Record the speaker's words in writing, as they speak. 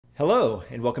Hello,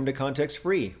 and welcome to Context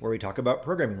Free, where we talk about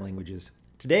programming languages.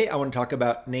 Today I want to talk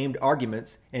about named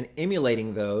arguments and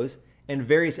emulating those and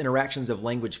various interactions of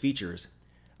language features.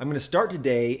 I'm going to start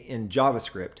today in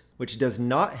JavaScript, which does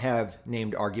not have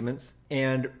named arguments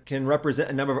and can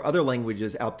represent a number of other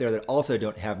languages out there that also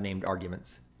don't have named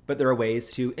arguments, but there are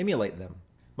ways to emulate them.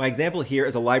 My example here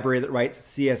is a library that writes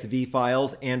CSV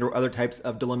files and or other types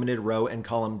of delimited row and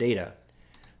column data.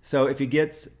 So if it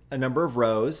gets a number of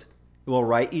rows, it will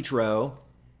write each row,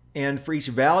 and for each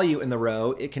value in the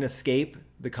row, it can escape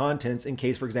the contents in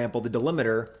case, for example, the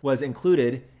delimiter was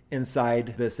included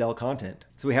inside the cell content.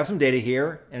 So we have some data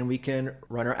here, and we can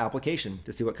run our application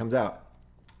to see what comes out.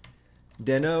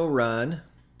 Deno run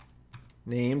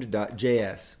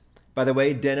named.js. By the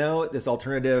way, Deno, this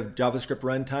alternative JavaScript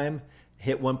runtime,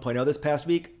 hit 1.0 this past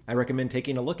week. I recommend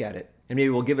taking a look at it, and maybe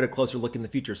we'll give it a closer look in the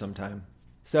future sometime.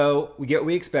 So we get what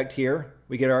we expect here.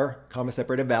 We get our comma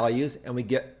separated values, and we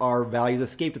get our values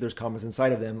escaped if there's commas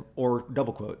inside of them or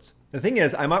double quotes. The thing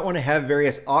is, I might want to have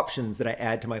various options that I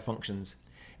add to my functions.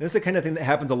 And this is the kind of thing that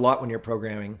happens a lot when you're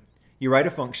programming. You write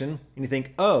a function and you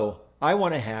think, oh, I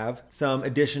want to have some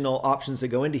additional options to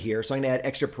go into here, so I'm going to add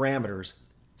extra parameters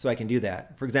so I can do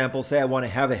that. For example, say I want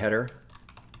to have a header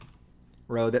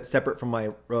row that's separate from my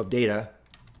row of data.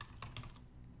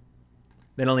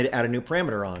 Then I'll need to add a new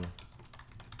parameter on.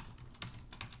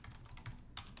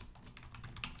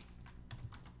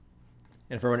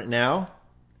 And if I run it now,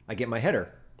 I get my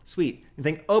header. Sweet. You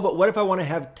think, oh, but what if I want to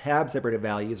have tab separated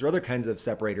values or other kinds of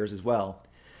separators as well?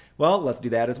 Well, let's do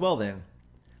that as well then.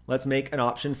 Let's make an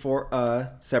option for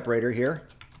a separator here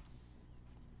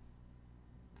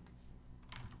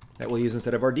that we'll use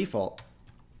instead of our default.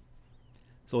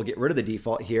 So we'll get rid of the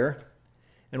default here,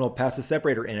 and we'll pass the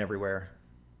separator in everywhere.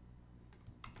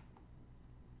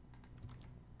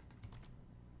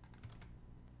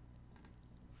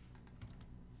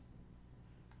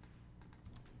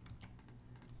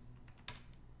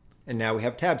 And now we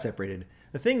have tab separated.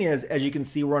 The thing is, as you can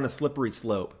see, we're on a slippery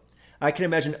slope. I can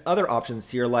imagine other options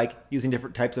here, like using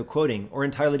different types of quoting or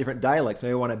entirely different dialects.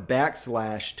 Maybe I want a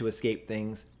backslash to escape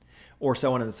things, or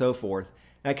so on and so forth.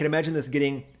 And I can imagine this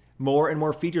getting more and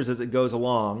more features as it goes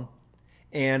along,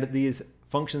 and these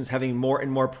functions having more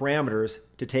and more parameters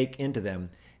to take into them.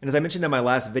 And as I mentioned in my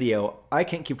last video, I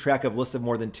can't keep track of lists of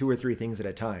more than 2 or 3 things at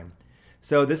a time.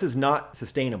 So this is not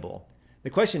sustainable. The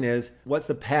question is, what's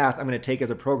the path I'm going to take as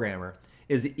a programmer?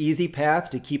 Is the easy path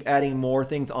to keep adding more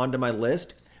things onto my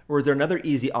list? Or is there another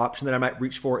easy option that I might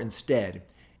reach for instead?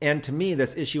 And to me,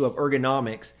 this issue of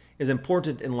ergonomics is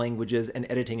important in languages and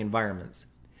editing environments.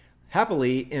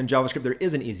 Happily, in JavaScript, there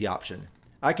is an easy option.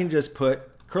 I can just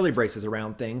put curly braces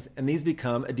around things, and these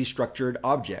become a destructured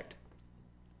object.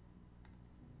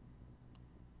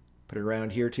 Put it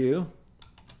around here too.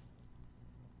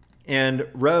 And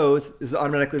rows is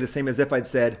automatically the same as if I'd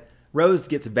said rows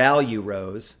gets value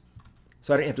rows.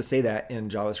 So I don't have to say that in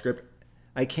JavaScript.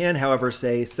 I can, however,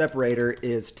 say separator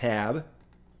is tab.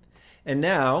 And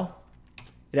now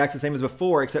it acts the same as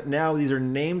before, except now these are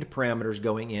named parameters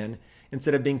going in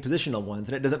instead of being positional ones.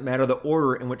 And it doesn't matter the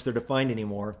order in which they're defined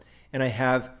anymore. And I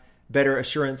have better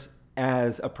assurance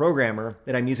as a programmer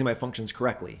that I'm using my functions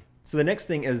correctly. So the next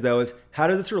thing is, though, is how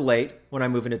does this relate when I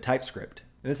move into TypeScript?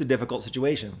 And this is a difficult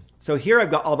situation. So here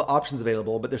I've got all the options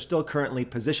available, but they're still currently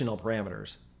positional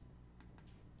parameters.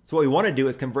 So what we want to do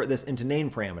is convert this into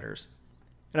name parameters.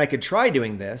 And I could try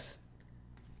doing this,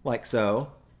 like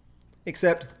so,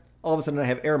 except all of a sudden I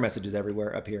have error messages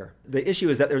everywhere up here. The issue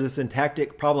is that there's a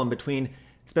syntactic problem between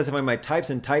specifying my types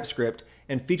in TypeScript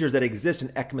and features that exist in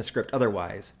ECMAScript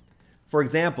otherwise. For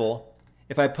example,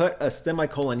 if I put a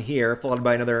semicolon here followed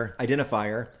by another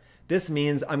identifier, this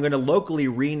means I'm going to locally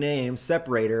rename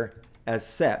separator as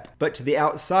sep, but to the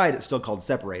outside it's still called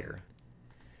separator.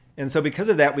 And so because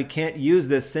of that, we can't use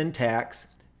this syntax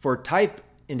for type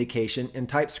indication in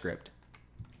TypeScript.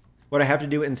 What I have to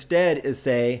do instead is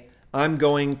say, I'm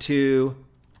going to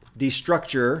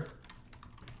destructure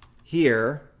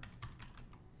here,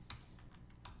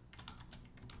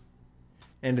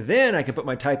 and then I can put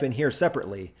my type in here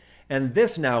separately. And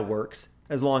this now works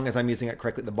as long as I'm using it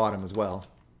correctly at the bottom as well.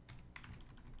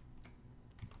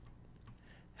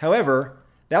 However,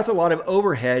 that's a lot of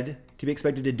overhead to be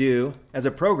expected to do as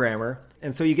a programmer.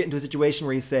 And so you get into a situation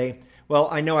where you say, well,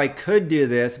 I know I could do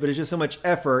this, but it's just so much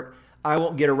effort, I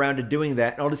won't get around to doing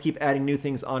that, and I'll just keep adding new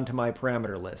things onto my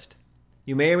parameter list.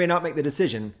 You may or may not make the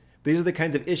decision, but these are the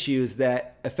kinds of issues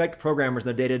that affect programmers in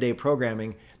their day-to-day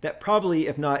programming that probably,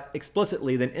 if not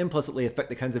explicitly, then implicitly affect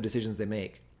the kinds of decisions they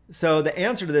make. So the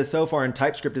answer to this so far in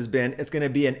TypeScript has been it's going to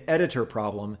be an editor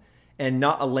problem and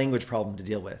not a language problem to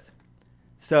deal with.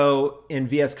 So in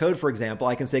VS Code, for example,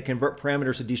 I can say convert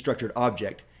parameters to destructured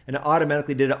object, and it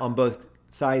automatically did it on both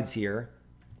sides here.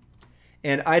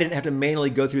 And I didn't have to manually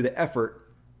go through the effort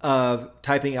of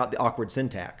typing out the awkward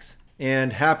syntax.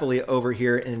 And happily over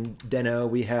here in Deno,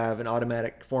 we have an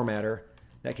automatic formatter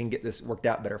that can get this worked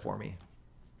out better for me.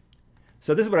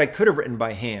 So this is what I could have written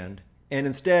by hand, and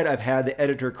instead I've had the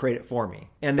editor create it for me.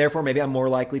 And therefore maybe I'm more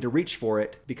likely to reach for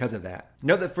it because of that.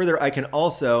 Note that further I can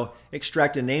also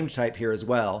extract a named type here as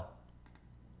well.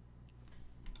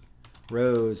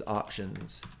 Rows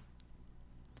options.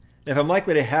 Now if I'm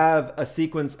likely to have a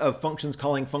sequence of functions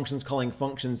calling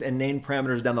functions and named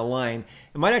parameters down the line,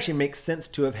 it might actually make sense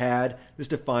to have had this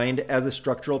defined as a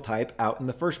structural type out in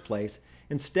the first place,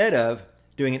 instead of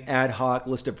doing an ad hoc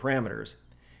list of parameters.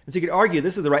 And so you could argue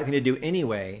this is the right thing to do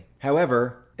anyway.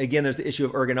 However, again, there's the issue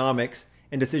of ergonomics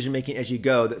and decision making as you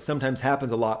go that sometimes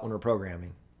happens a lot when we're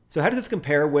programming. So how does this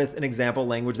compare with an example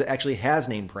language that actually has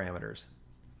named parameters?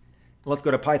 Let's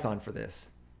go to Python for this.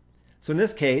 So in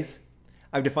this case,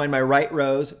 I've defined my right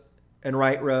rows and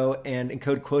right row and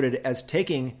encode quoted as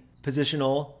taking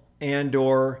positional and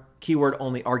or keyword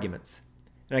only arguments.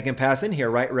 And I can pass in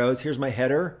here right rows, here's my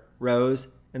header, rows,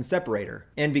 and separator.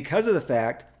 And because of the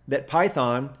fact that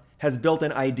Python has built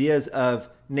in ideas of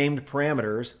named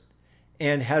parameters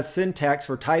and has syntax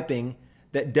for typing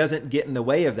that doesn't get in the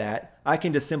way of that, I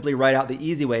can just simply write out the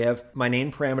easy way of my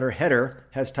named parameter header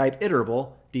has type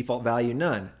iterable, default value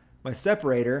none. My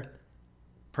separator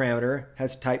parameter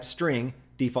has type string,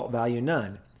 default value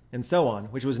none, and so on,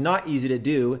 which was not easy to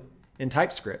do in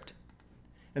TypeScript.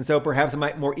 And so perhaps I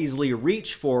might more easily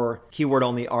reach for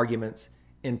keyword-only arguments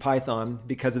in Python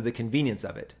because of the convenience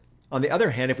of it. On the other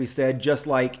hand, if we said, just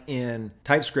like in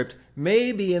TypeScript,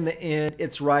 maybe in the end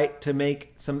it's right to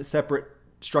make some separate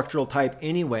structural type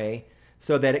anyway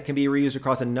so that it can be reused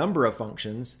across a number of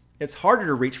functions, it's harder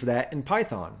to reach for that in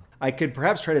Python. I could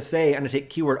perhaps try to say I'm going to take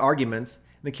keyword arguments,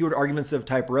 the keyword arguments of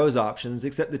type rows options,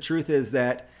 except the truth is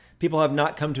that people have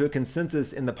not come to a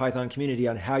consensus in the Python community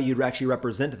on how you'd actually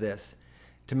represent this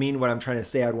to mean what I'm trying to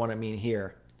say I'd want to mean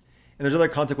here. And there's other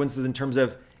consequences in terms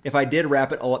of if I did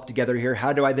wrap it all up together here,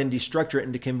 how do I then destructure it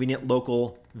into convenient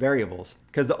local variables?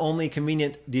 Because the only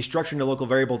convenient destructuring to local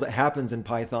variables that happens in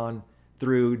Python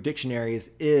through dictionaries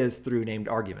is through named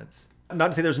arguments. Not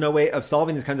to say there's no way of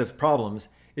solving these kinds of problems.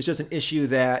 It's just an issue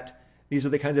that these are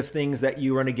the kinds of things that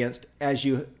you run against as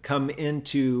you come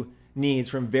into needs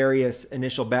from various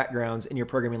initial backgrounds in your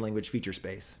programming language feature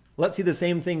space. Let's see the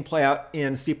same thing play out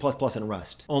in C++ and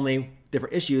Rust, only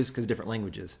different issues because different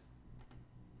languages.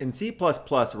 In C++, we're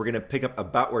going to pick up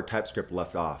about where TypeScript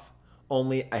left off,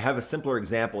 only I have a simpler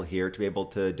example here to be able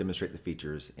to demonstrate the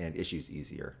features and issues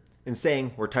easier. In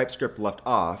saying where TypeScript left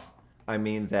off, I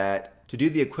mean that to do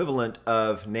the equivalent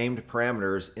of named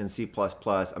parameters in C++,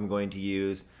 I'm going to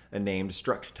use a named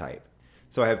struct type.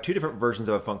 So I have two different versions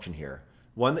of a function here.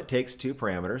 One that takes two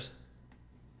parameters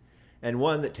and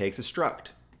one that takes a struct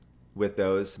with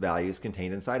those values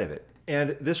contained inside of it.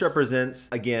 And this represents,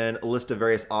 again, a list of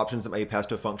various options that might be passed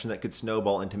to a function that could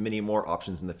snowball into many more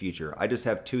options in the future. I just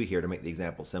have two here to make the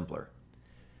example simpler.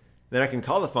 Then I can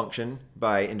call the function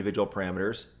by individual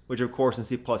parameters, which of course in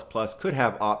C++ could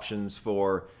have options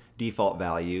for default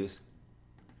values.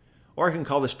 Or I can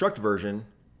call the struct version,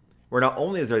 where not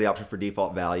only is there the option for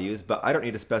default values, but I don't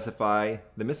need to specify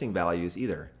the missing values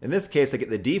either. In this case, I get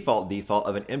the default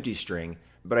of an empty string,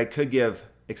 but I could give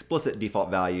explicit default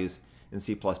values in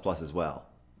C++ as well.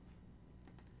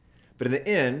 But in the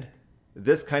end,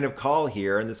 this kind of call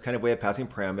here and this kind of way of passing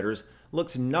parameters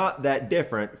looks not that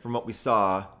different from what we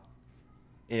saw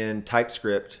in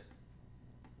TypeScript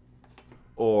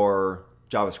or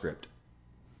JavaScript.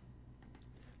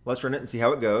 Let's run it and see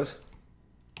how it goes.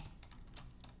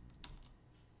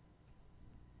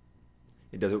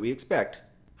 It does what we expect.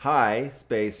 Hi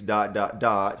space dot dot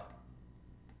dot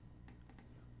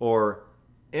or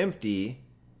empty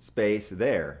space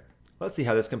there. Let's see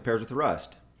how this compares with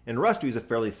Rust. In Rust, we use a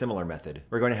fairly similar method.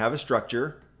 We're going to have a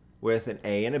structure with an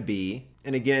A and a B.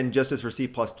 And again, just as for C++,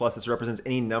 this represents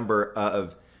any number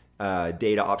of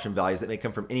data option values that may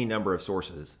come from any number of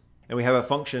sources. And we have a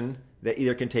function that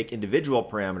either can take individual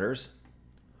parameters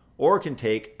or can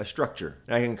take a structure.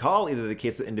 And I can call either the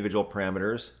case with individual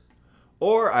parameters,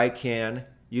 or I can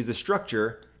use a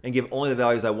structure and give only the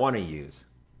values I want to use.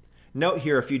 Note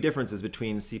here a few differences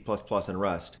between C++ and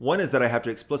Rust. One is that I have to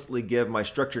explicitly give my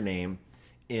structure name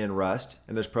in Rust,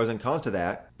 and there's pros and cons to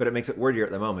that, but it makes it wordier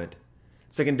at the moment.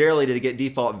 Secondarily, to get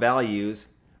default values,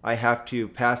 I have to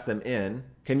pass them in.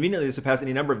 Conveniently, this will pass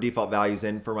any number of default values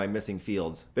in for my missing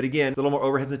fields. But again, it's a little more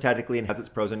overhead syntactically and has its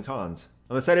pros and cons.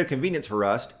 On the side of convenience for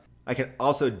Rust, I can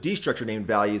also destructure named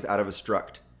values out of a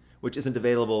struct, which isn't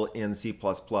available in C++.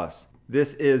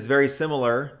 This is very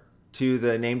similar to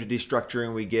the named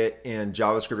destructuring we get in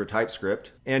JavaScript or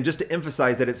TypeScript. And just to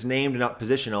emphasize that it's named and not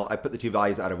positional, I put the two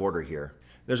values out of order here.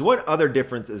 There's one other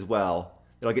difference as well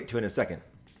that I'll get to in a second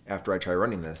after I try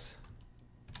running this.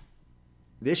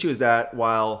 The issue is that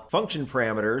while function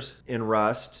parameters in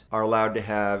Rust are allowed to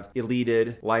have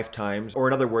elided lifetimes, or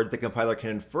in other words, the compiler can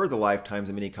infer the lifetimes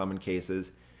in many common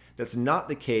cases, that's not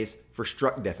the case for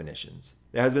struct definitions.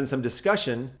 There has been some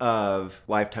discussion of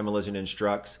lifetime elision in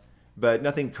structs, but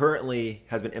nothing currently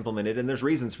has been implemented, and there's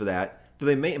reasons for that, though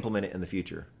they may implement it in the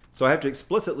future. So I have to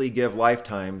explicitly give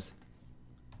lifetimes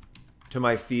to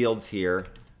my fields here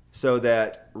so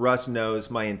that Rust knows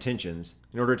my intentions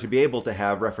in order to be able to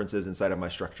have references inside of my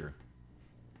structure.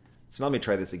 So now let me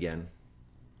try this again.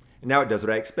 And now it does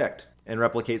what I expect and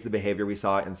replicates the behavior we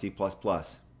saw in C++.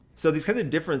 So these kinds of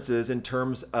differences in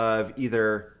terms of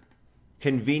either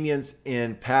convenience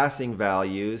in passing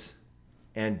values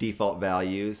and default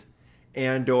values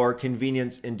and or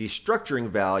convenience in destructuring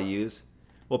values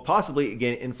will possibly,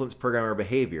 again, influence programmer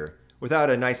behavior. Without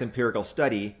a nice empirical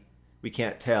study, we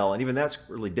can't tell, and even that's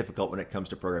really difficult when it comes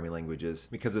to programming languages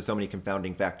because of so many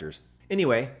confounding factors.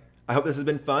 Anyway, I hope this has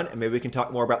been fun, and maybe we can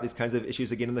talk more about these kinds of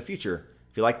issues again in the future.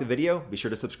 If you like the video, be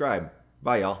sure to subscribe.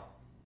 Bye, y'all.